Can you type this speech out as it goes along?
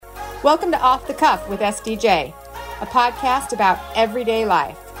Welcome to Off the Cuff with SDJ, a podcast about everyday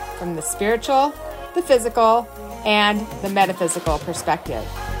life from the spiritual, the physical, and the metaphysical perspective.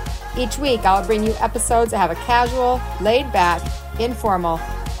 Each week, I'll bring you episodes that have a casual, laid-back, informal,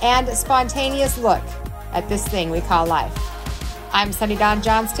 and spontaneous look at this thing we call life. I'm Sunny Dawn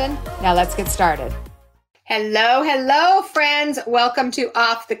Johnston. Now let's get started. Hello, friends. Welcome to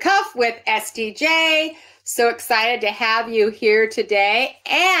Off the Cuff with SDJ. So excited to have you here today.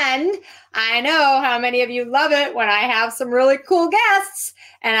 And I know how many of you love it when I have some really cool guests.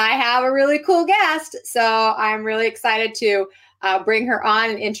 And I have a really cool guest. So I'm really excited to bring her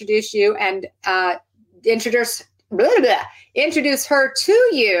on and introduce you and introduce her to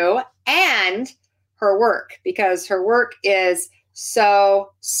you and her work, because her work is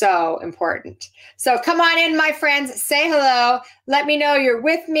so important. So come on in, my friends. Say hello. Let me know you're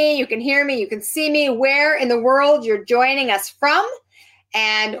with me. You can hear me. You can see me. Where in the world you're joining us from.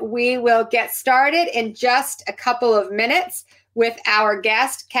 And we will get started in just a couple of minutes with our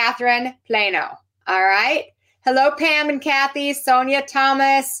guest, Catherine Plano. All right. Hello, Pam and Kathy, Sonia,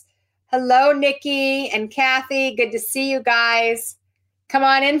 Thomas. Hello, Nikki and Kathy. Good to see you guys. Come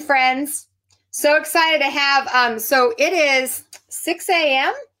on in, friends. So excited to have, so it is 6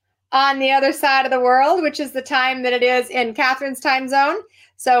 a.m. on the other side of the world, which is the time that it is in Catherine's time zone.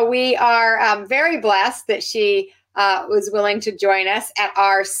 So we are very blessed that she was willing to join us at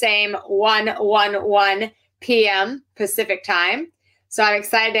our same 1:11 p.m. Pacific time. So I'm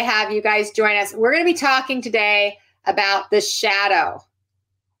excited to have you guys join us. We're going to be talking today about the shadow.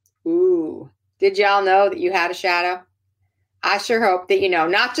 Ooh, did y'all know that you had a shadow? I sure hope that you know,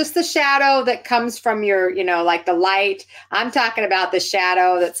 not just the shadow that comes from your, like the light. I'm talking about the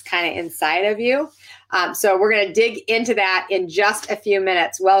shadow that's kind of inside of you. So we're going to dig into that in just a few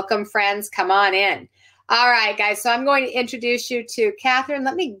minutes. Welcome, friends. Come on in. All right, guys. So I'm going to introduce you to Catherine.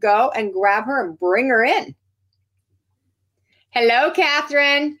 Let me go and grab her and bring her in. Hello,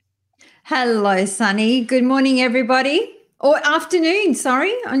 Catherine. Hello, Sunny. Good morning, everybody. Or afternoon,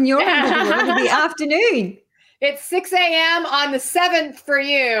 sorry. On your end of the world, it'll be afternoon. It's 6 a.m. on the 7th for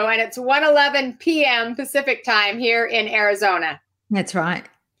you, and it's 1:11 p.m. Pacific time here in Arizona. That's right.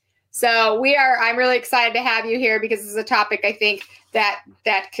 So I'm really excited to have you here because this is a topic I think that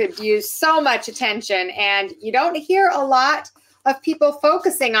could use so much attention. And you don't hear a lot of people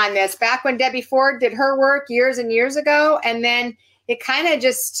focusing on this. Back when Debbie Ford did her work years and years ago, and then it kind of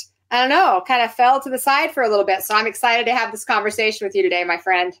just, kind of fell to the side for a little bit. So I'm excited to have this conversation with you today, my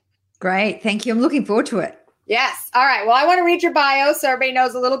friend. Great. Thank you. I'm looking forward to it. Yes. All right. Well, I want to read your bio so everybody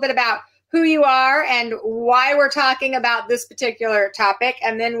knows a little bit about who you are and why we're talking about this particular topic,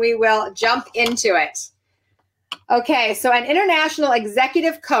 and then we will jump into it. Okay. So an international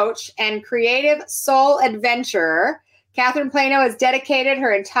executive coach and creative soul adventurer, Catherine Plano has dedicated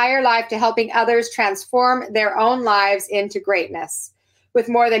her entire life to helping others transform their own lives into greatness. With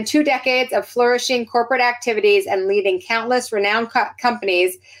more than 2 decades of flourishing corporate activities and leading countless renowned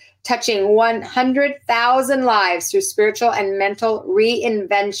companies, touching 100,000 lives through spiritual and mental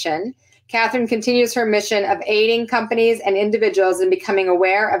reinvention, Catherine continues her mission of aiding companies and individuals in becoming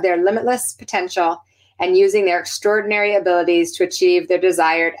aware of their limitless potential and using their extraordinary abilities to achieve their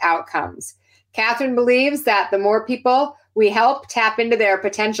desired outcomes. Catherine believes that the more people we help tap into their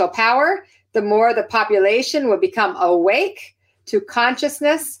potential power, the more the population will become awake to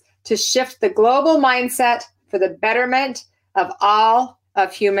consciousness to shift the global mindset for the betterment of all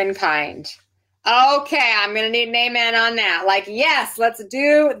of humankind. Okay, I'm going to need an amen on that. Like, yes, let's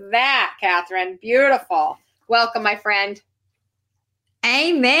do that, Catherine. Beautiful. Welcome, my friend.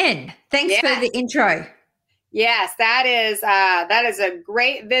 Amen. Thanks for the intro. Yes, that is a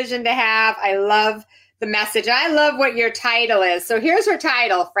great vision to have. I love the message. I love what your title is. So here's her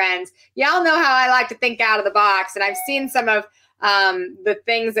title, friends. Y'all know how I like to think out of the box, and I've seen some of the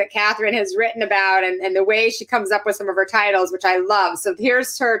things that Catherine has written about and the way she comes up with some of her titles, which I love. So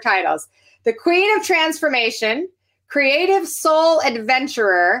here's her titles: The Queen of Transformation, Creative Soul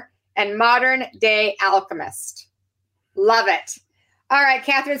Adventurer, and Modern Day Alchemist. Love it. All right,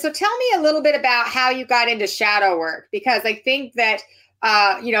 Catherine. So tell me a little bit about how you got into shadow work, because I think that,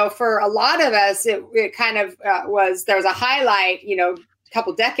 for a lot of us, it kind of there was a highlight, a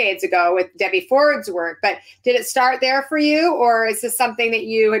couple decades ago with Debbie Ford's work. But did it start there for you, or is this something that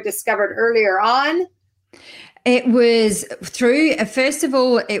you had discovered earlier on? It was through, first of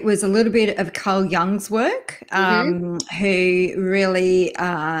all, it was a little bit of Carl Jung's work, who really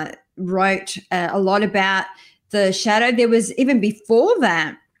wrote a lot about the shadow. There was, even before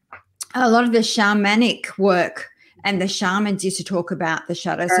that, a lot of the shamanic work, and the shamans used to talk about the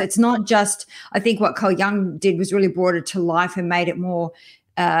shadow. Sure. So it's not just, I think what Carl Jung did was really brought it to life and made it more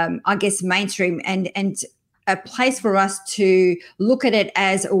I guess, mainstream and a place for us to look at it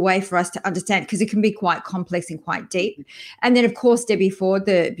as a way for us to understand, because it can be quite complex and quite deep. And then, of course, Debbie Ford,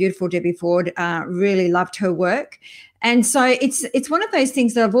 the beautiful Debbie Ford, really loved her work. And so it's one of those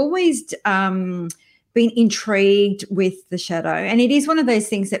things that I've always been intrigued with the shadow. And it is one of those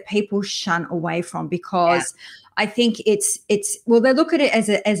things that people shun away from, because I think it's well, they look at it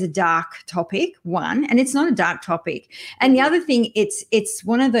as a dark topic, one, and it's not a dark topic. And the other thing, it's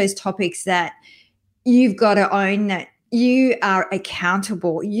one of those topics that you've got to own that you are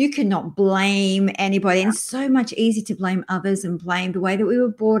accountable. You cannot blame anybody. And it's so much easier to blame others and blame the way that we were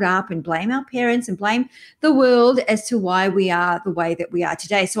brought up and blame our parents and blame the world as to why we are the way that we are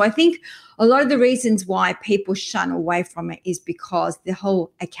today. So I think a lot of the reasons why people shun away from it is because the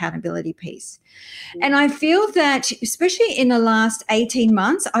whole accountability piece. And I feel that, especially in the last 18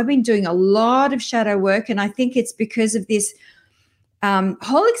 months, I've been doing a lot of shadow work. And I think it's because of this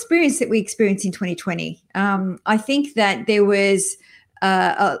whole experience that we experienced in 2020. I think that there was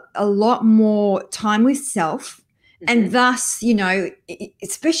a lot more time with self, and thus,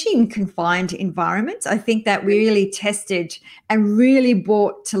 especially in confined environments, I think that we really tested and really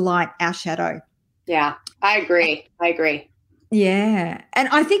brought to light our shadow. Yeah, I agree. Yeah. And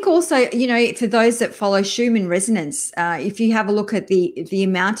I think also, for those that follow Schumann resonance, if you have a look at the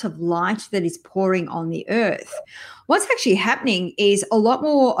amount of light that is pouring on the earth, what's actually happening is a lot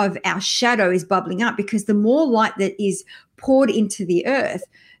more of our shadow is bubbling up, because the more light that is poured into the earth,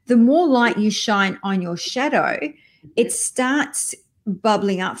 the more light you shine on your shadow, it starts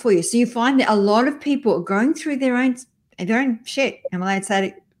bubbling up for you. So you find that a lot of people are going through their own shit. Am I allowed to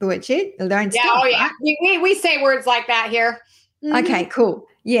say the word shit? Their own stuff, oh yeah. Right? We say words like that here. Okay, cool.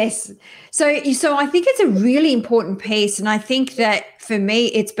 Yes. So I think it's a really important piece. And I think that for me,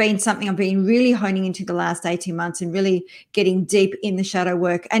 it's been something I've been really honing into the last 18 months and really getting deep in the shadow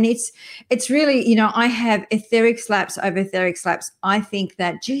work. And it's really, I have etheric slaps over etheric slaps. I think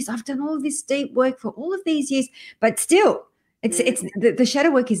that, geez, I've done all of this deep work for all of these years, but still, it's the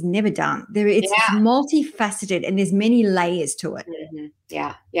shadow work is never done. It's multifaceted, and there's many layers to it. Mm-hmm.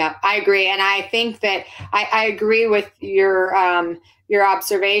 Yeah, I agree, and I think that I agree with your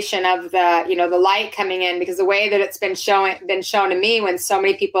observation of the light coming in, because the way that it's been shown to me, when so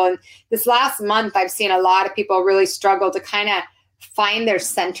many people in this last month, I've seen a lot of people really struggle to kind of find their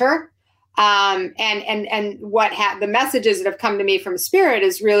center, and the messages that have come to me from Spirit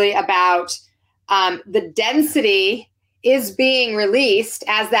is really about the density is being released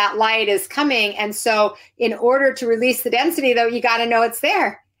as that light is coming. And so in order to release the density, though, you got to know it's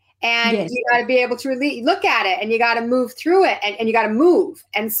there, and you got to be able to look at it, and you got to move through it, and you got to move.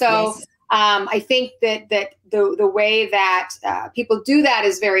 And so I think that the way that people do that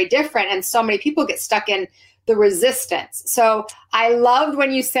is very different. And so many people get stuck in the resistance. So I loved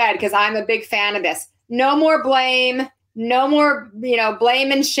when you said, because I'm a big fan of this, no more blame. No more,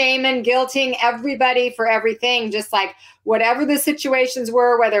 blaming, shaming, guilting everybody for everything. Just like whatever the situations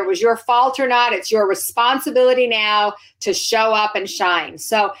were, whether it was your fault or not, it's your responsibility now to show up and shine.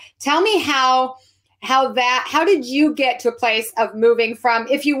 So tell me how did you get to a place of moving from,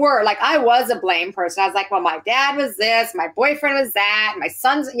 if you were, like I was a blame person. I was like, well, my dad was this, my boyfriend was that, my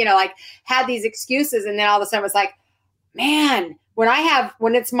son's, had these excuses. And then all of a sudden it was like, man,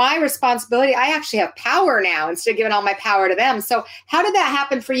 when it's my responsibility, I actually have power now instead of giving all my power to them. So how did that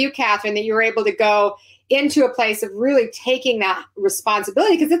happen for you, Catherine, that you were able to go into a place of really taking that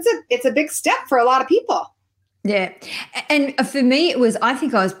responsibility? Because it's a big step for a lot of people. Yeah. And for me, I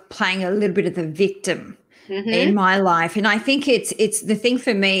think I was playing a little bit of the victim in my life. And I think it's the thing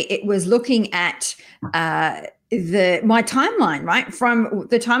for me, it was looking at my timeline, right, from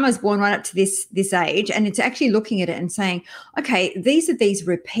the time I was born right up to this age, and it's actually looking at it and saying, okay, these are these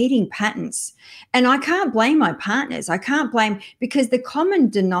repeating patterns, and I can't blame my partners. I can't blame, because the common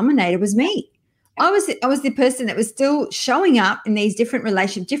denominator was me. I was the person that was still showing up in these different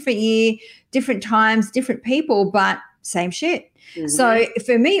relationships, different year, different times, different people, but same shit. So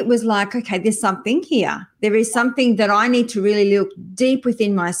for me, it was like, okay, there's something here. There is something that I need to really look deep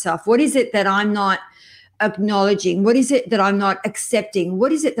within myself. What is it that I'm not acknowledging? What is it that I'm not accepting?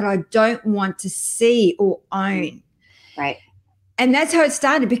 What is it that I don't want to see or own? Right. And that's how it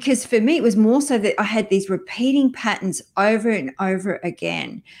started, because for me, it was more so that I had these repeating patterns over and over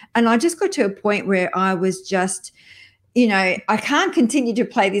again. And I just got to a point where I was just, I can't continue to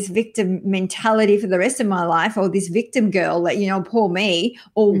play this victim mentality for the rest of my life, or this victim girl that, poor me,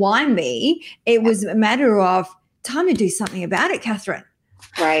 or why me. It was a matter of time to do something about it, Catherine.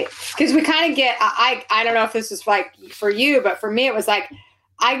 Right. Because we kind of get, I don't know if this is like for you, but for me, it was like,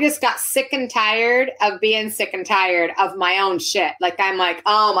 I just got sick and tired of being sick and tired of my own shit. Like, I'm like,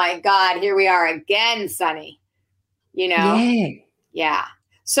 oh my God, here we are again, Sunny. You know? Yeah. Yeah.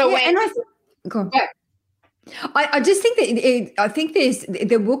 So and I just think that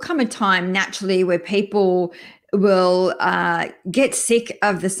there will come a time naturally where people will get sick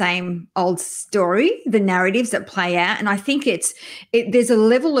of the same old story, the narratives that play out. And I think there's a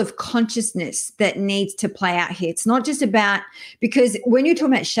level of consciousness that needs to play out here. It's not just about, because when you're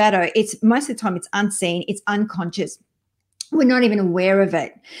talking about shadow, it's most of the time it's unseen, it's unconscious. We're not even aware of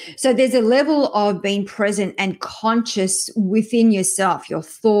it. So there's a level of being present and conscious within yourself, your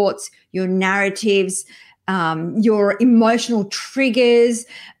thoughts, your narratives, your emotional triggers,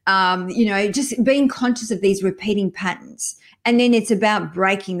 just being conscious of these repeating patterns. And then it's about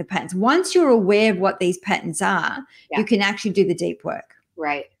breaking the patterns. Once you're aware of what these patterns are, you can actually do the deep work.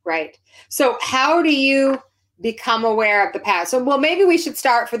 Right. So how do you become aware of the past? So, well, maybe we should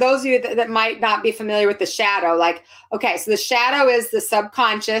start, for those of you that might not be familiar with the shadow, like, okay, so the shadow is the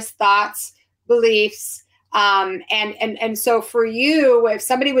subconscious thoughts, beliefs. And so for you, if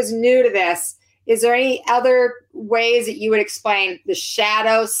somebody was new to this, is there any other ways that you would explain the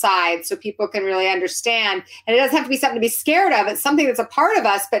shadow side so people can really understand? And it doesn't have to be something to be scared of. It's something that's a part of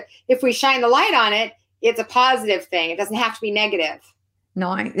us, but if we shine the light on it, it's a positive thing. It doesn't have to be negative.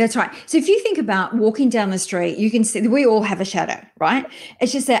 No, that's right. So if you think about walking down the street, you can see we all have a shadow, right?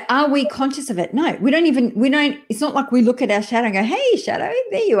 It's just that, are we conscious of it? No, we don't, it's not like we look at our shadow and go, hey, shadow,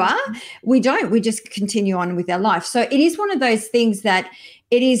 there you are. We don't, we just continue on with our life. So it is one of those things that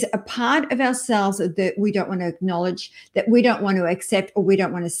it is a part of ourselves that we don't want to acknowledge, that we don't want to accept, or we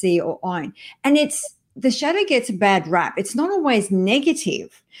don't want to see or own. And the shadow gets a bad rap. It's not always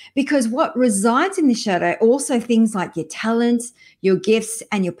negative, because what resides in the shadow also things like your talents, your gifts,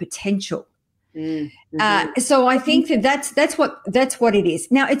 and your potential. So I think that's what it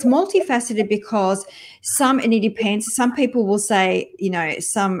is. Now it's multifaceted, because and it depends. Some people will say,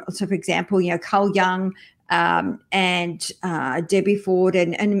 so for example, Carl Jung and Debbie Ford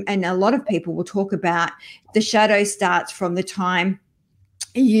and a lot of people will talk about the shadow starts from the time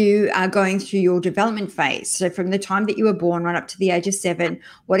you are going through your development phase. So from the time that you were born right up to the age of 7,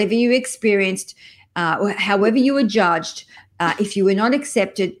 whatever you experienced, however you were judged, if you were not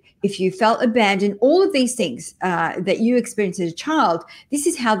accepted, if you felt abandoned, all of these things that you experienced as a child, this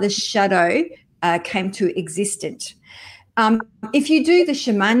is how the shadow came to existence. If you do the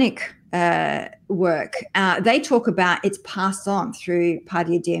shamanic work, they talk about it's passed on through part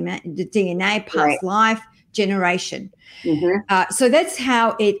of your DNA, past life, generation. So that's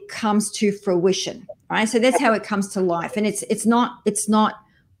how it comes to fruition, right? So that's how it comes to life, and it's not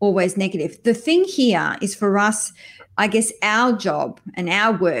always negative. The thing here is for us, I guess our job and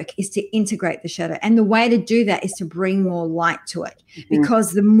our work is to integrate the shadow, and the way to do that is to bring more light to it,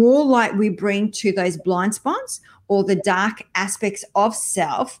 because the more light we bring to those blind spots or the dark aspects of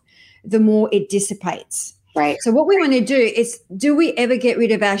self, the more it dissipates. Right. So what we want to do is, do we ever get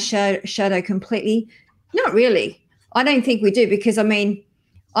rid of our shadow completely? Not really. I don't think we do, because I've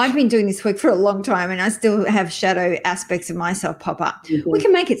been doing this work for a long time and I still have shadow aspects of myself pop up. We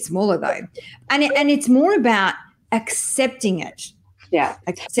can make it smaller though. And it's more about accepting it. Yeah.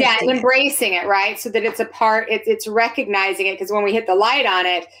 And embracing it, right? So that it's a part, it's recognizing it, because when we hit the light on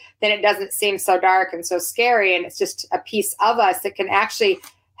it, then it doesn't seem so dark and so scary. And it's just a piece of us that can actually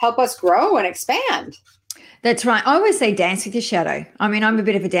help us grow and expand. That's right. I always say dance with your shadow. I'm a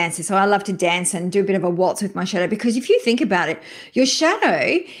bit of a dancer, so I love to dance and do a bit of a waltz with my shadow, because if you think about it, your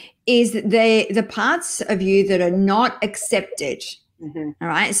shadow is the parts of you that are not accepted. All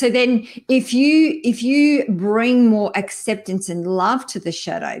right. So then if you bring more acceptance and love to the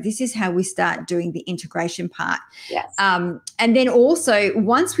shadow, this is how we start doing the integration part. Yes. And then also,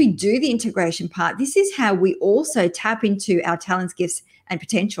 once we do the integration part, this is how we also tap into our talents, gifts, and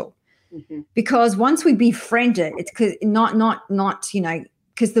potential. Because once we befriend it, it's because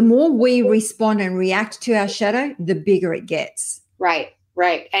because the more we respond and react to our shadow, the bigger it gets. Right.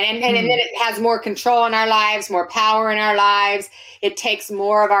 And then it has more control in our lives, more power in our lives. It takes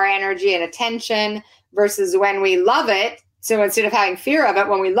more of our energy and attention, versus when we love it. So instead of having fear of it,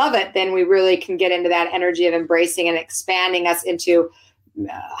 when we love it, then we really can get into that energy of embracing and expanding us into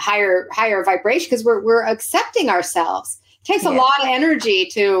higher vibration, because we're accepting ourselves. It takes a lot of energy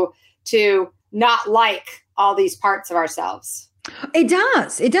to not like all these parts of ourselves. It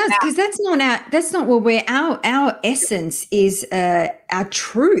does, because that's not where our essence is. Our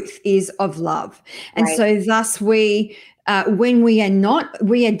truth is of love, and so thus we, when we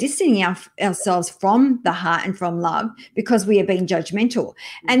are distancing ourselves from the heart and from love, because we are being judgmental.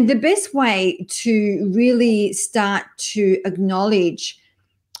 And the best way to really start to acknowledge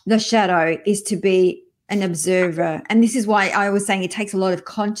the shadow is to be an observer. And this is why I was saying it takes a lot of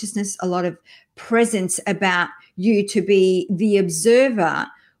consciousness, a lot of presence about you to be the observer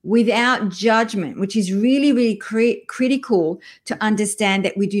without judgment, which is really, really critical to understand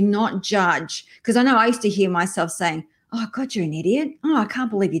that we do not judge. Because I know I used to hear myself saying, oh, God, you're an idiot. Oh, I can't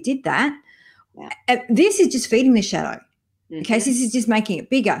believe you did that. Yeah. This is just feeding the shadow. Okay, so this is just making it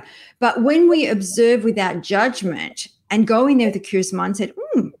bigger. But when we observe without judgment and go in there with a curious mindset,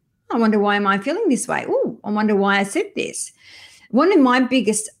 I wonder why am I feeling this way? Oh, I wonder why I said this. One of my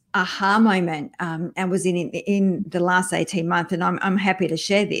biggest aha moment, and was in the last 18 months, and I'm happy to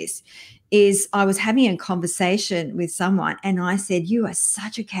share this, is I was having a conversation with someone and I said, you are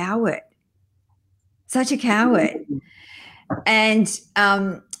such a coward. Such a coward. And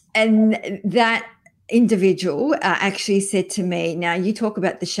that individual actually said to me, now you talk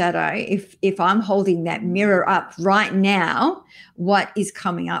about the shadow, if I'm holding that mirror up right now, what is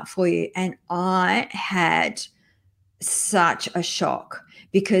coming up for you? And I had such a shock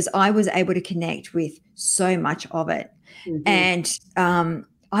because I was able to connect with so much of it. And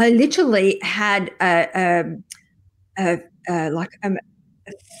I literally had a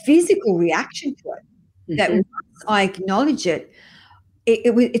physical reaction to it, that once I acknowledge it,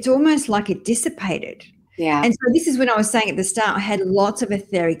 it's almost like it dissipated. Yeah. And so this is when I was saying at the start, I had lots of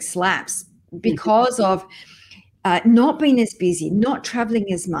etheric slaps because of not being as busy, not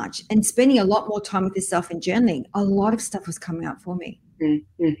traveling as much, and spending a lot more time with yourself and journaling. A lot of stuff was coming up for me.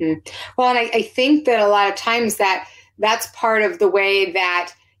 Well, and I think that a lot of times that's part of the way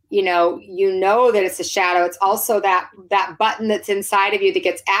that, you know that it's a shadow. It's also that button that's inside of you that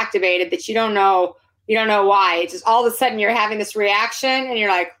gets activated that you don't know why. It's just all of a sudden you're having this reaction and you're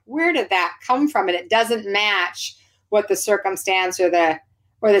like, where did that come from? And it doesn't match what the circumstance or the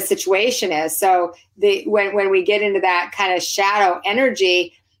situation is. So when we get into that kind of shadow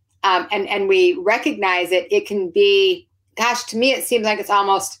energy, and we recognize it, it can be, gosh, to me, it seems like it's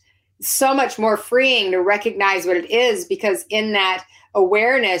almost so much more freeing to recognize what it is, because in that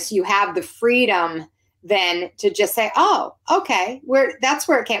awareness, you have the freedom then to just say, oh, okay, that's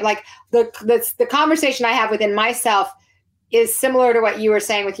where it came. Like the conversation I have within myself is similar to what you were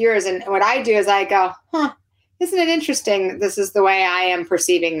saying with yours. And what I do is I go, isn't it interesting that this is the way I am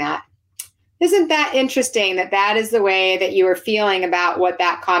perceiving that? Isn't that interesting that that is the way that you were feeling about what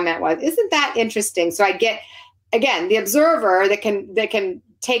that comment was? Isn't that interesting? So I get, again, the observer that can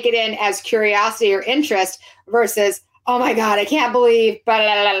take it in as curiosity or interest versus, oh my God, I can't believe, blah,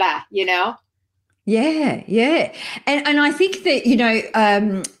 blah, blah, blah, Yeah. And I think that,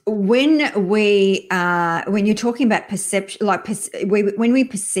 when you're talking about perception, when we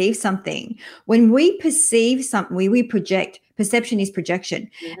perceive something, we project. Perception is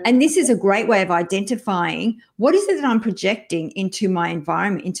projection. And this is a great way of identifying what is it that I'm projecting into my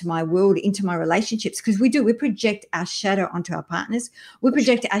environment, into my world, into my relationships. Because we project our shadow onto our partners. We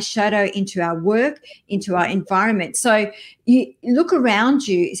project our shadow into our work, into our environment. So you look around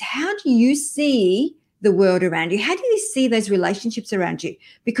you. How do you see the world around you? How do you see those relationships around you?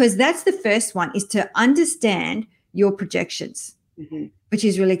 Because that's the first one, is to understand your projections, which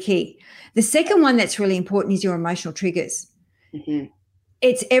is really key. The second one that's really important is your emotional triggers.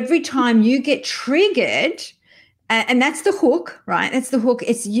 It's every time you get triggered, and that's the hook, right? That's the hook.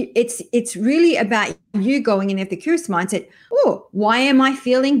 It's really about you going in with the curious mindset. Oh, why am I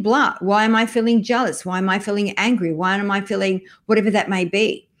feeling blah? Why am I feeling jealous? Why am I feeling angry? Why am I feeling whatever that may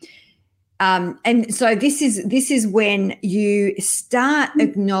be? And so this is when you start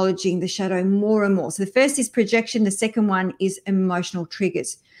acknowledging the shadow more and more. So the first is projection. The second one is emotional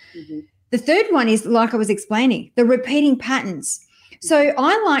triggers. The third one is, like I was explaining, the repeating patterns. So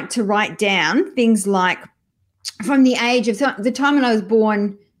I like to write down things like, from the age of the time when I was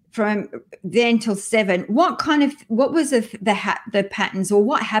born, from then till 7, what was the patterns, or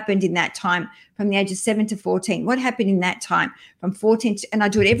what happened in that time from the age of 7 to 14? What happened in that time from 14 to, and I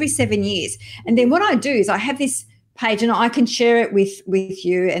do it every 7 years. And then what I do is I have this page, and I can share it with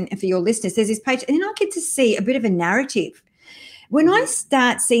you and for your listeners. There's this page, and then I get to see a bit of a narrative. When I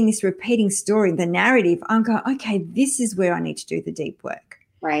start seeing this repeating story, the narrative, I'm going, okay, this is where I need to do the deep work.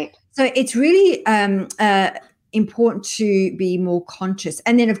 Right. So it's really important to be more conscious.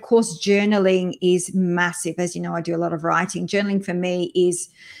 And then, of course, journaling is massive. As you know, I do a lot of writing. Journaling for me is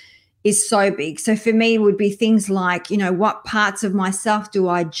so big. So for me, it would be things like, what parts of myself do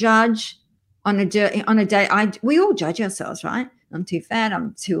I judge on a day? We all judge ourselves, right? I'm too fat,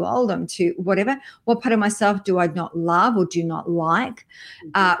 I'm too old, I'm too whatever. What part of myself do I not love or do not like?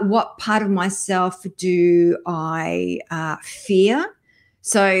 What part of myself do I fear?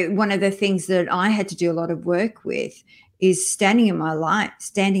 So one of the things that I had to do a lot of work with is standing in my light,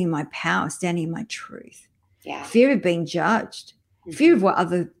 standing in my power, standing in my truth. Yeah. Fear of being judged, fear of what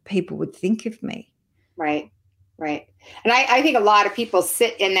other people would think of me. Right. And I think a lot of people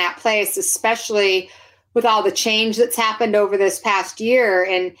sit in that place, especially with all the change that's happened over this past year,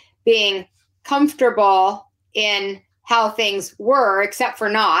 and being comfortable in how things were, except for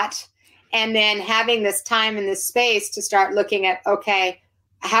not. And then having this time in this space to start looking at, okay,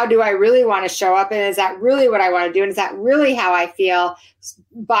 how do I really want to show up? And is that really what I want to do? And is that really how I feel?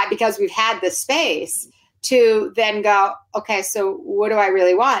 But because we've had this space to then go, okay, so what do I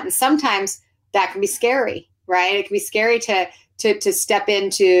really want? And sometimes that can be scary, right? It can be scary to step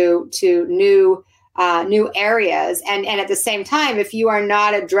into new areas. And at the same time, if you are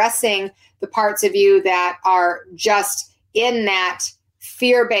not addressing the parts of you that are just in that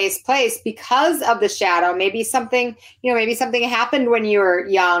fear-based place because of the shadow, maybe something happened when you were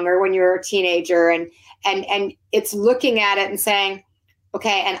young or when you were a teenager, and it's looking at it and saying,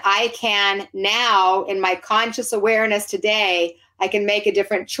 okay, and I can now, in my conscious awareness today, I can make a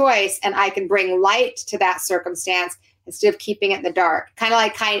different choice, and I can bring light to that circumstance instead of keeping it in the dark, kind of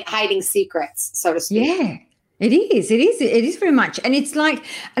like hiding secrets, so to speak. Yeah, it is. It is very much. And it's like,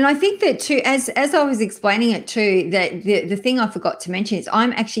 and I think that too, as I was explaining it too, that the thing I forgot to mention is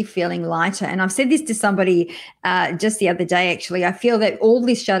I'm actually feeling lighter. And I've said this to somebody just the other day, actually. I feel that all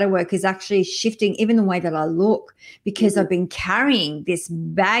this shadow work is actually shifting even the way that I look, because I've been carrying this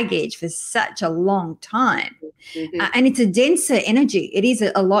baggage for such a long time. And it's a denser energy. It is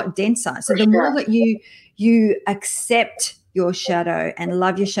a lot denser. So the more that you accept your shadow and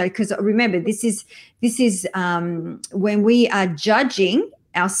love your shadow, because remember, this is when we are judging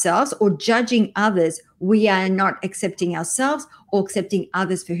ourselves or judging others, we are not accepting ourselves or accepting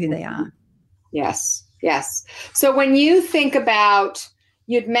others for who they are. Yes. So when you think about,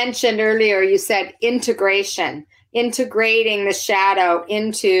 you'd mentioned earlier, you said integrating the shadow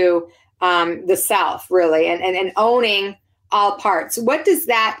into the self, really, and owning all parts. What does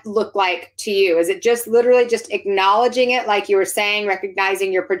that look like to you? Is it just literally just acknowledging it, like you were saying,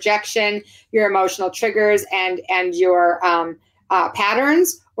 recognizing your projection, your emotional triggers, and your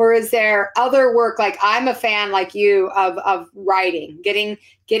patterns? Or is there other work? Like, I'm a fan, like you, of writing, getting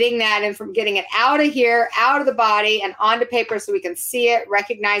that and from getting it out of here, out of the body and onto paper, so we can see it,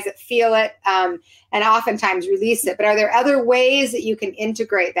 recognize it, feel it, and oftentimes release it. But are there other ways that you can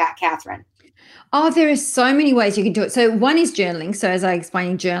integrate that, Catherine? Oh, there are so many ways you can do it. So one is journaling. So as I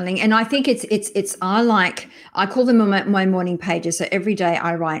explained, journaling, and I think I call them my morning pages. So every day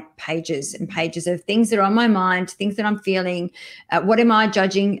I write pages and pages of things that are on my mind, things that I'm feeling. What am I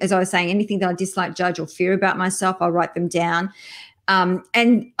judging? As I was saying, anything that I dislike, judge, or fear about myself, I'll write them down.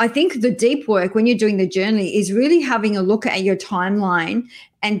 And I think the deep work when you're doing the journaling is really having a look at your timeline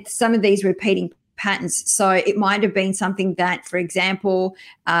and some of these repeating patterns. So it might have been something that, for example,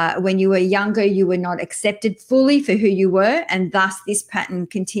 when you were younger, you were not accepted fully for who you were, and thus this pattern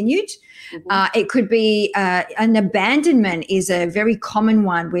continued. It could be an abandonment is a very common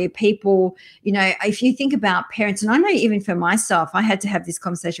one, where people, if you think about parents, and I know even for myself, I had to have this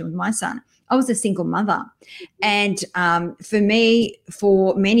conversation with my son. I was a single mother, and for me,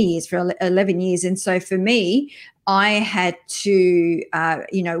 for many years, for 11 years, and so for me, I had to,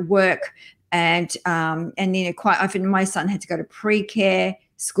 work. And quite often my son had to go to pre-care,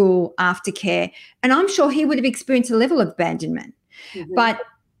 school, aftercare, and I'm sure he would have experienced a level of abandonment. But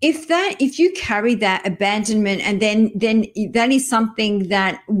if you carry that abandonment, and then that is something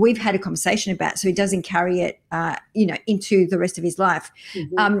that we've had a conversation about, so he doesn't carry it, into the rest of his life.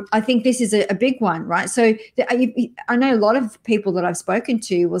 I think this is a big one, right? So I know a lot of people that I've spoken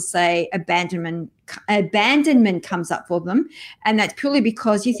to will say abandonment comes up for them, and that's purely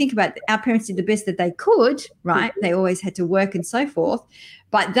because you think about our parents did the best that they could, right? They always had to work and so forth,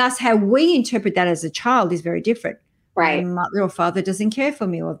 but that's how we interpret that as a child is very different. Right. My mother or father doesn't care for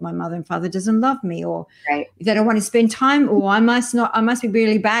me, or my mother and father doesn't love me, or right. they don't want to spend time, or I must be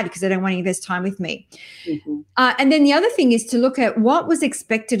really bad because they don't want to invest time with me. And then the other thing is to look at what was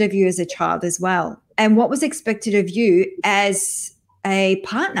expected of you as a child as well, and what was expected of you as a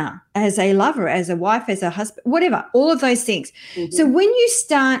partner, as a lover, as a wife, as a husband, whatever, all of those things. So when you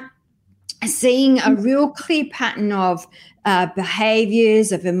start seeing a real clear pattern of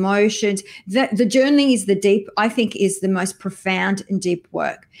behaviors, of emotions, that the journaling is is the most profound and deep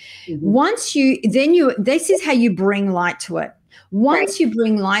work. Once this is how you bring light to it. Once you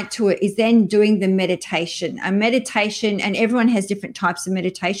bring light to it is then doing the meditation. A meditation, and everyone has different types of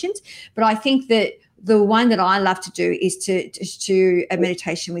meditations, but I think that the one that I love to do is to a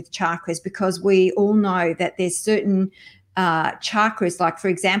meditation with chakras, because we all know that there's certain chakras, like, for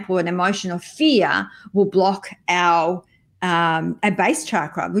example, an emotion of fear will block our a base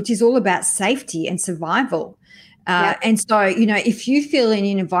chakra, which is all about safety and survival. And so, if you feel in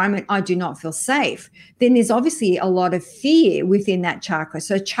an environment, I do not feel safe, then there's obviously a lot of fear within that chakra.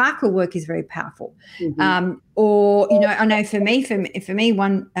 So chakra work is very powerful. I know for me,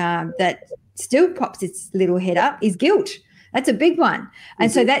 one that still pops its little head up is guilt. That's a big one.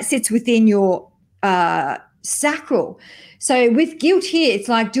 And so that sits within your sacral. So with guilt here, it's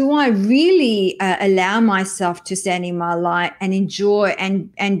like, do I really allow myself to stand in my light and enjoy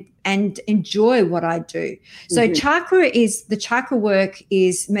and enjoy what I do? So the chakra work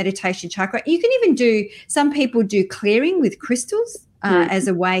is meditation chakra. You can even some people do clearing with crystals as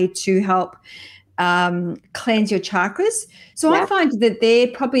a way to help cleanse your chakras. So I find that they're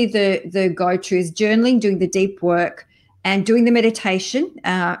probably the go-to is journaling, doing the deep work, and doing the meditation.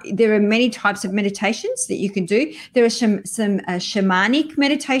 There are many types of meditations that you can do. There are some shamanic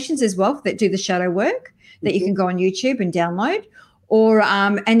meditations as well that do the shadow work that you can go on YouTube and download, or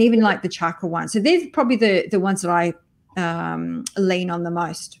and even like the chakra one. So they're probably the ones that I lean on the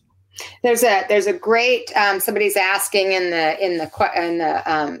most. There's a great somebody's asking in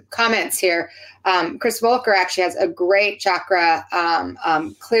the comments here. Chris Volker actually has a great chakra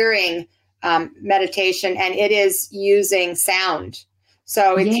clearing meditation, and it is using sound.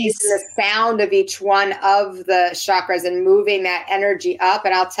 So it's using the sound of each one of the chakras and moving that energy up.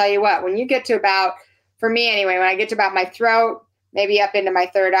 And I'll tell you what, when you get to for me anyway, when I get to about my throat, maybe up into my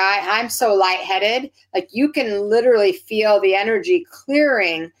third eye, I'm so lightheaded. Like you can literally feel the energy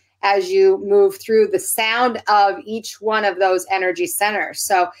clearing as you move through the sound of each one of those energy centers.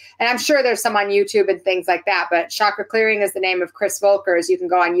 So, and I'm sure there's some on YouTube and things like that, but chakra clearing is the name of Chris Volker's. You can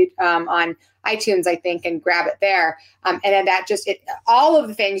go on iTunes, I think, and grab it there. And then all of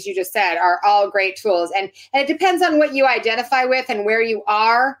the things you just said are all great tools. And it depends on what you identify with and where you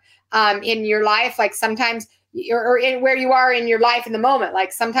are in your life. Like sometimes or in where you are in your life in the moment.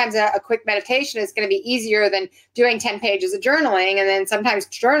 Like sometimes a quick meditation is going to be easier than doing 10 pages of journaling. And then sometimes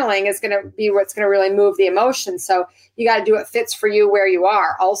journaling is going to be what's going to really move the emotion. So you got to do what fits for you where you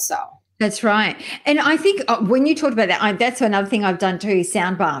are also. That's right. And I think when you talked about that, that's another thing I've done too,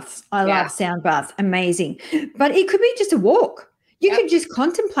 sound baths. I love sound baths. Amazing. But it could be just a walk. You could just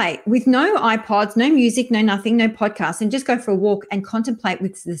contemplate with no iPods, no music, no nothing, no podcasts, and just go for a walk and contemplate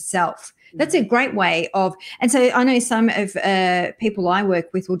with the self. That's a great way and so I know some of people I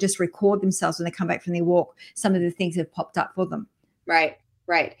work with will just record themselves when they come back from their walk, some of the things that have popped up for them. Right.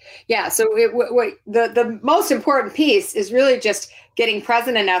 Yeah. So the most important piece is really just getting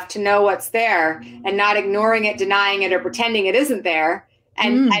present enough to know what's there and not ignoring it, denying it, or pretending it isn't there,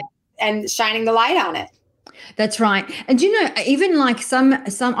 and shining the light on it. That's right. And even like some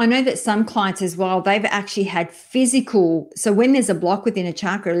I know that some clients as well, they've actually had physical. So when there's a block within a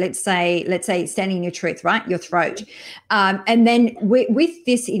chakra, let's say standing in your truth, right? Your throat. And then with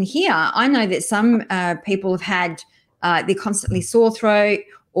this in here, I know that some people have had they're constantly sore throat,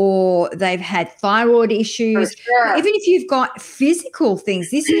 or they've had thyroid issues. Sure. Even if you've got physical things,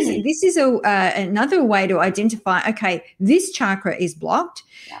 this is another way to identify, okay, this chakra is blocked.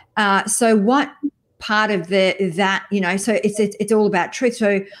 So what part of that, so it's all about truth.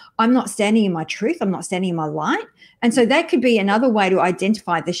 So I'm not standing in my truth. I'm not standing in my light. And so that could be another way to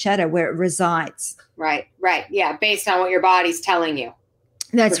identify the shadow where it resides. Right. Yeah. Based on what your body's telling you.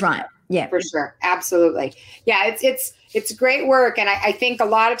 That's right. Yeah, for sure. Absolutely. Yeah. It's great work. And I think a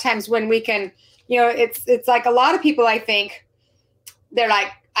lot of times when we can, it's like a lot of people, I think they're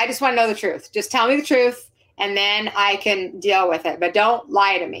like, I just want to know the truth. Just tell me the truth. And then I can deal with it, but don't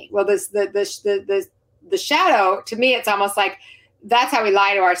lie to me. Well, the shadow, to me, it's almost like that's how we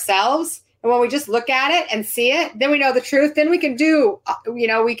lie to ourselves. And when we just look at it and see it, then we know the truth. Then we can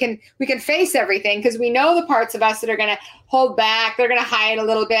we can face everything, because we know the parts of us that are going to hold back. They're going to hide a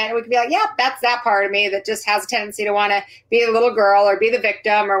little bit. And we can be like, yeah, that's that part of me that just has a tendency to want to be the little girl or be the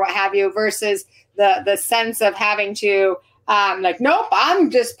victim or what have you, versus the sense of having to, nope, I'm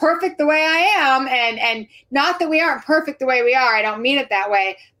just perfect the way I am. And not that we aren't perfect the way we are. I don't mean it that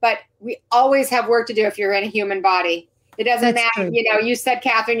way, but we always have work to do if you're in a human body. It doesn't matter. True. You said,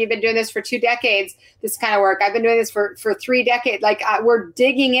 Catherine, you've been doing this for 2 decades, this kind of work. I've been doing this for 3 decades. Like we're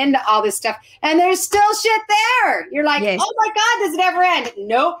digging into all this stuff and there's still shit there. You're like, yes. Oh my God, does it ever end?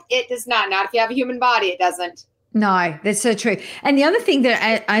 Nope, it does not. Not if you have a human body, it doesn't. No, that's so true. And the other thing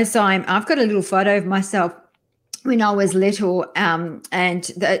that I've got a little photo of myself when I was little, and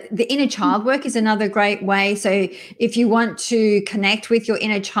the inner child work is another great way. So if you want to connect with your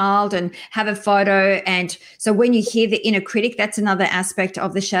inner child and have a photo, and so when you hear the inner critic, that's another aspect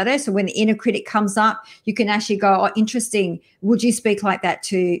of the shadow. So when the inner critic comes up, you can actually go, oh, interesting. Would you speak like that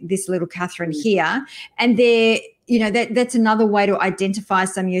to this little Catherine here? And that's another way to identify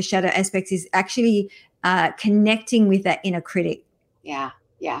some of your shadow aspects, is actually connecting with that inner critic. Yeah.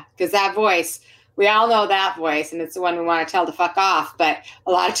 Yeah. Because that voice, we all know that voice, and it's the one we want to tell to fuck off. But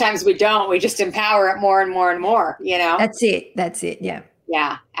a lot of times we don't. We just empower it more and more and more, That's it. Yeah.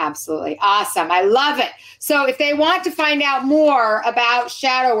 Yeah, absolutely. Awesome. I love it. So if they want to find out more about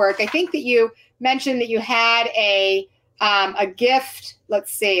shadow work, I think that you mentioned that you had a gift.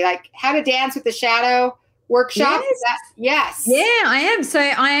 Let's see, like how to dance with the shadow workshop. Yes. Yeah, I am. So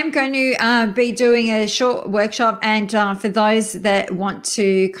I am going to be doing a short workshop, and for those that want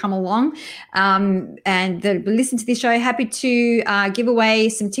to come along and that listen to this show, happy to give away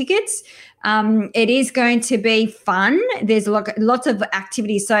some tickets. It is going to be fun. There's lots of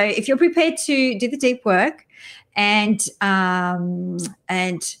activities. So if you're prepared to do the deep work and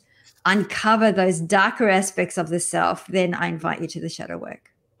uncover those darker aspects of the self, then I invite you to the shadow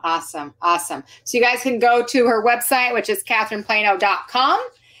work. Awesome. Awesome. So you guys can go to her website, which is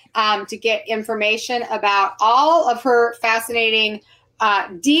CatherinePlano.com, to get information about all of her fascinating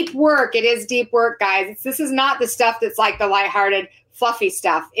deep work. It is deep work, guys. This is not the stuff that's like the lighthearted, fluffy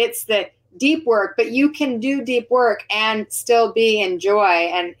stuff. It's the deep work, but you can do deep work and still be in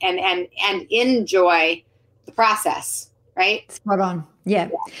joy and enjoy the process, right? Spot on. Yeah.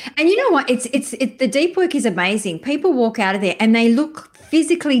 And you know what? It's the deep work is amazing. People walk out of there and they look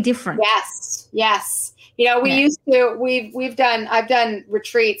physically different. Yes. I've done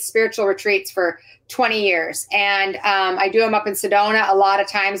retreats, spiritual retreats for 20 years. And I do them up in Sedona a lot of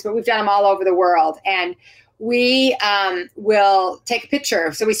times, but we've done them all over the world. And we will take a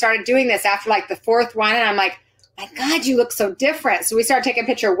picture. So we started doing this after like the fourth one. And I'm like, my God, you look so different. So we started taking a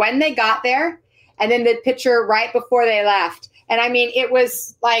picture when they got there and then the picture right before they left. And I mean,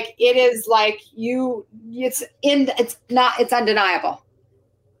 it's undeniable.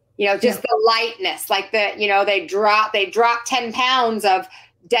 Just the lightness, like they drop 10 pounds of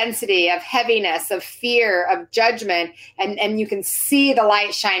density, of heaviness, of fear, of judgment, and you can see the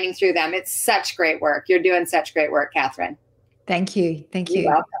light shining through them. It's such great work. You're doing such great work, Catherine. Thank you. You're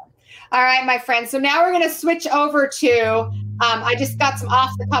welcome. All right, my friends. So now we're going to switch over to, I just got some off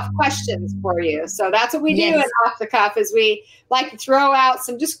the cuff questions for you. So that's what we do in off the cuff, is we like to throw out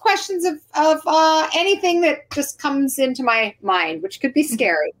some just questions of anything that just comes into my mind, which could be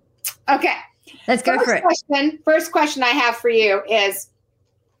scary. Okay. Let's go for it. First question I have for you is,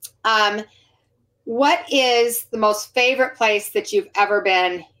 what is the most favorite place that you've ever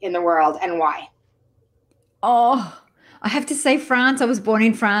been in the world and why? Oh, I have to say France. I was born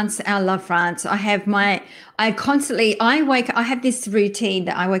in France. I love France. I have this routine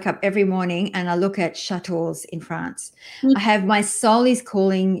that I wake up every morning and I look at chateaux in France. Mm-hmm. I have my soul is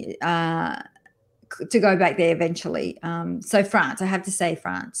calling to go back there eventually. So France, I have to say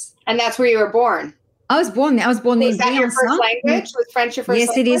France. And that's where you were born? I was born there. Was that your first language? Was French your first language?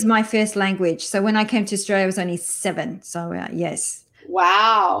 Yes, it is my first language. So when I came to Australia, I was only 7. So yes.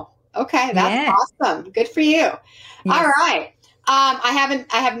 Wow. Okay, that's awesome. Good for you. Yes. All right. I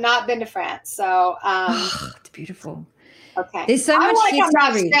have not been to France, so it's beautiful. Okay. There's so much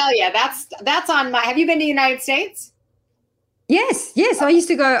history. Australia. That's on my. Have you been to the United States? Yes. I used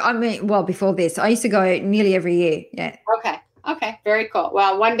to go. Before this, I used to go nearly every year. Yeah. Okay. Very cool.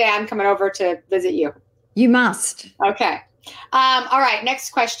 Well, one day I'm coming over to visit you. You must. Okay. All right. Next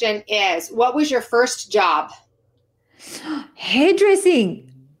question is, what was your first job? Hairdressing.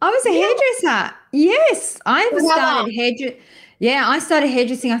 I was a hairdresser. Yes. I started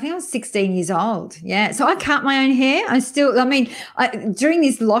hairdressing. I think I was 16 years old. Yeah. So I cut my own hair. During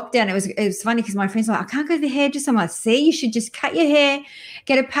this lockdown, it was funny because my friends were like, I can't go to the hairdresser. I'm like, see, you should just cut your hair,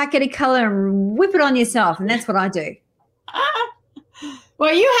 get a packet of color and whip it on yourself. And that's what I do.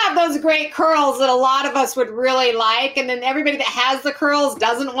 Well, you have those great curls that a lot of us would really like, and then everybody that has the curls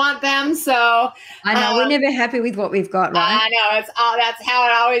doesn't want them. So I know we're never happy with what we've got, right? I know that's how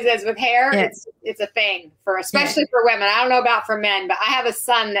it always is with hair. Yeah. It's a thing especially for women. I don't know about for men, but I have a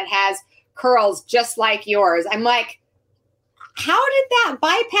son that has curls just like yours. I'm like, how did that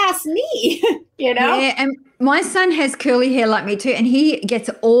bypass me? Yeah, and my son has curly hair like me too, and he gets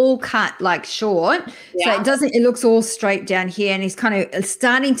all cut like short. Yeah. So it looks all straight down here, and he's kind of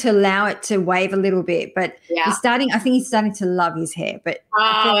starting to allow it to wave a little bit, but I think he's starting to love his hair, but for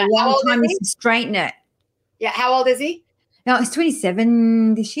a long time he's straighten it. Yeah. How old is he? No, he's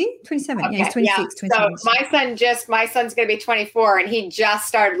 27 this year. 27. Okay. Yeah, he's 26. Yeah. So my son's going to be 24, and he just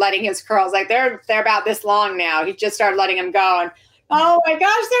started letting his curls, like they're about this long now. He just started letting them go, and oh my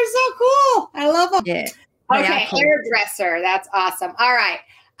gosh, they're so cool. I love them. Yeah. Okay, cool. Hairdresser. That's awesome. All right.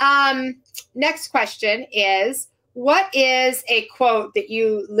 Next question is, what is a quote that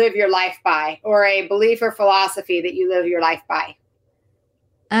you live your life by, or a belief or philosophy that you live your life by?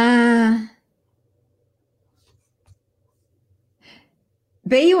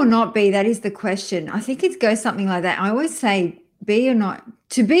 Be or not be, that is the question. I think it goes something like that. I always say be or not,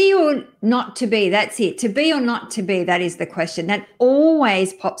 to be or not to be, that's it. To be or not to be, that is the question. That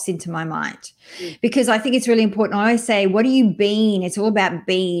always pops into my mind because I think it's really important. I always say, what are you being? It's all about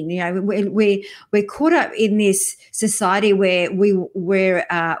being. You know, we're caught up in this society where we're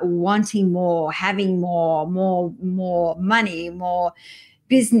wanting more, having more money, more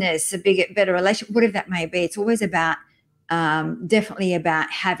business, a bigger, better relationship, whatever that may be. It's always about definitely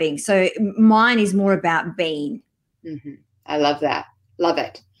about having. So mine is more about being. Mm-hmm. I love that. Love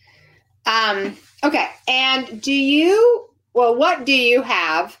it. Okay. And what do you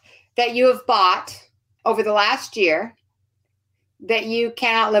have that you have bought over the last year that you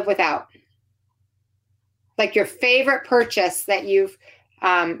cannot live without? Like your favorite purchase that you've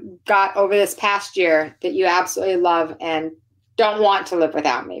got over this past year that you absolutely love and don't want to live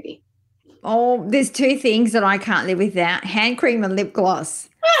without, maybe? Oh, there's two things that I can't live without: hand cream and lip gloss.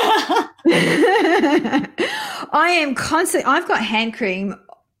 I've got hand cream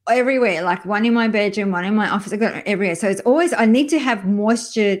everywhere, like one in my bedroom, one in my office. I've got it everywhere. So it's always, I need to have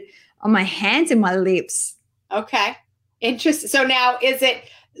moisture on my hands and my lips. Okay. Interesting. So now is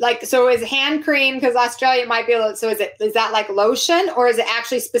hand cream, because Australia might be is that like lotion, or is it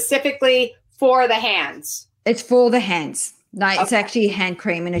actually specifically for the hands? It's for the hands. No, it's actually hand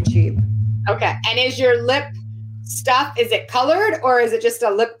cream in a tube. Okay. And is your lip stuff, is it colored or is it just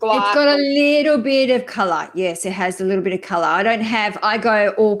a lip gloss? It's got a little bit of color. Yes, it has a little bit of color.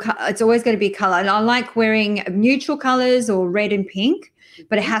 It's always going to be color. And I like wearing neutral colors or red and pink,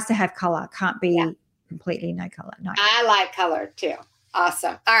 but it has to have color. Can't be completely no color. No. I like color too.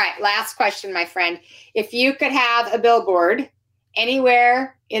 Awesome. All right. Last question, my friend. If you could have a billboard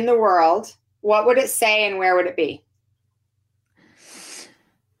anywhere in the world, what would it say and where would it be?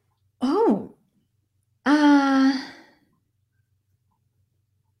 Oh,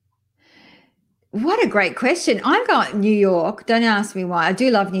 what a great question. I've got New York. Don't ask me why. I do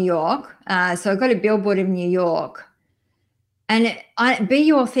love New York. So I've got a billboard in New York. And be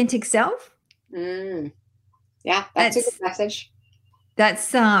your authentic self. Yeah, that's a good message.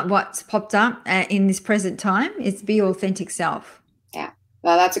 That's what's popped up in this present time, is be your authentic self. Yeah.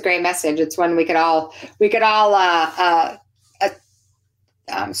 Well, that's a great message. It's one we could all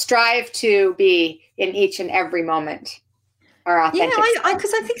strive to be in each and every moment. Our authentic self.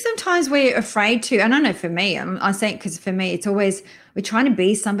 Because I think sometimes we're afraid to, and I know for me, I say it because for me, it's always we're trying to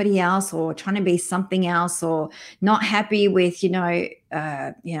be somebody else or trying to be something else, or not happy with, I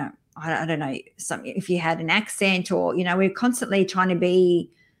don't know, something, if you had an accent, or, we're constantly trying to be,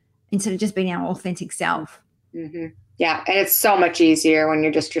 instead of just being our authentic self. Mm-hmm. Yeah. And it's so much easier when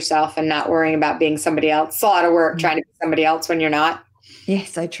you're just yourself and not worrying about being somebody else. It's a lot of work trying to be somebody else when you're not. Yeah,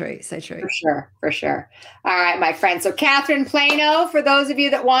 so true. So true. For sure. All right, my friend. So Catherine Plano, for those of you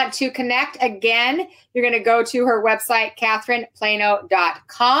that want to connect, again, you're going to go to her website,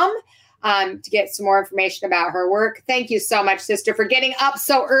 catherineplano.com, to get some more information about her work. Thank you so much, sister, for getting up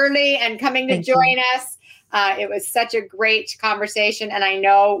so early and coming to join us. It was such a great conversation, and I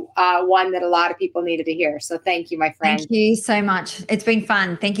know one that a lot of people needed to hear. So thank you, my friend. Thank you so much. It's been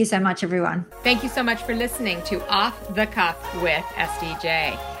fun. Thank you so much, everyone. Thank you so much for listening to Off the Cuff with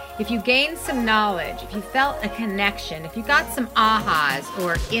SDJ. If you gained some knowledge, if you felt a connection, if you got some ahas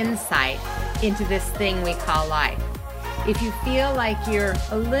or insight into this thing we call life, if you feel like you're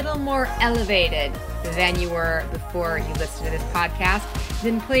a little more elevated than you were before you listened to this podcast,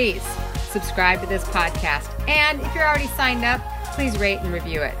 then please subscribe to this podcast. And if you're already signed up, please rate and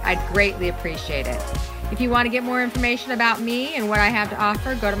review it. I'd greatly appreciate it. If you want to get more information about me and what I have to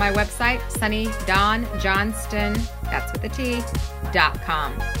offer, go to my website, sunnydawnjohnston, that's with a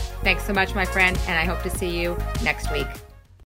T.com. Thanks so much, my friend, and I hope to see you next week.